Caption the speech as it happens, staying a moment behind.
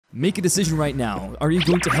Make a decision right now. Are you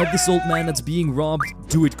going to help this old man that's being robbed?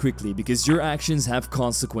 Do it quickly, because your actions have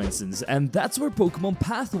consequences, and that's where Pokemon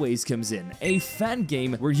Pathways comes in, a fan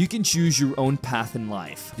game where you can choose your own path in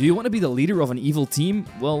life. Do you want to be the leader of an evil team?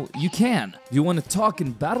 Well, you can. Do you want to talk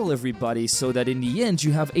and battle everybody so that in the end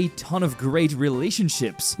you have a ton of great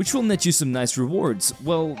relationships, which will net you some nice rewards?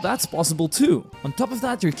 Well, that's possible too. On top of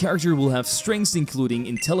that, your character will have strengths including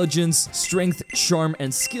intelligence, strength, charm,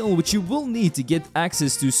 and skill, which you will need to get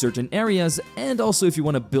access to certain areas, and also if you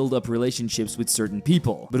want to build up relationships with certain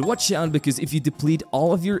people. But watch out, because if you deplete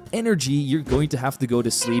all of your energy, you're going to have to go to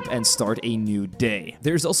sleep and start a new day.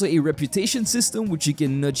 There's also a reputation system which you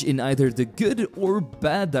can nudge in either the good or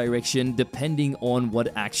bad direction depending on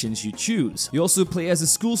what actions you choose. You also play as a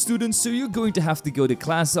school student, so you're going to have to go to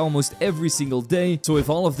class almost every single day. So if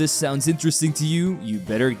all of this sounds interesting to you, you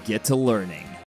better get to learning.